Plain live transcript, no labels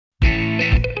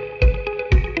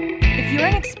you're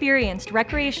an experienced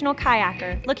recreational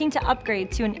kayaker looking to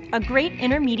upgrade to a great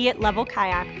intermediate level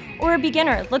kayak, or a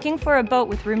beginner looking for a boat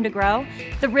with room to grow,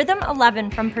 the Rhythm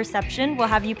 11 from Perception will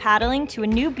have you paddling to a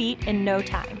new beat in no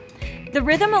time. The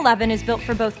Rhythm 11 is built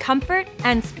for both comfort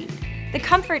and speed. The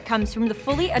comfort comes from the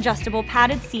fully adjustable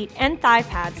padded seat and thigh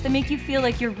pads that make you feel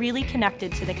like you're really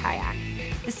connected to the kayak.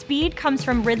 The speed comes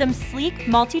from Rhythm's sleek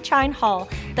multi-chine hull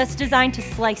that's designed to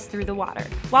slice through the water.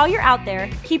 While you're out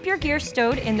there, keep your gear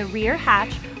stowed in the rear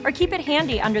hatch or keep it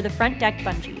handy under the front deck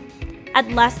bungee. At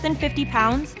less than 50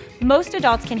 pounds, most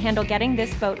adults can handle getting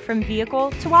this boat from vehicle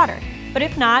to water, but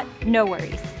if not, no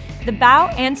worries. The bow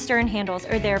and stern handles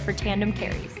are there for tandem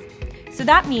carries. So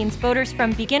that means boaters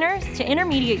from beginners to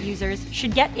intermediate users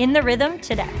should get in the Rhythm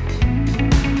today.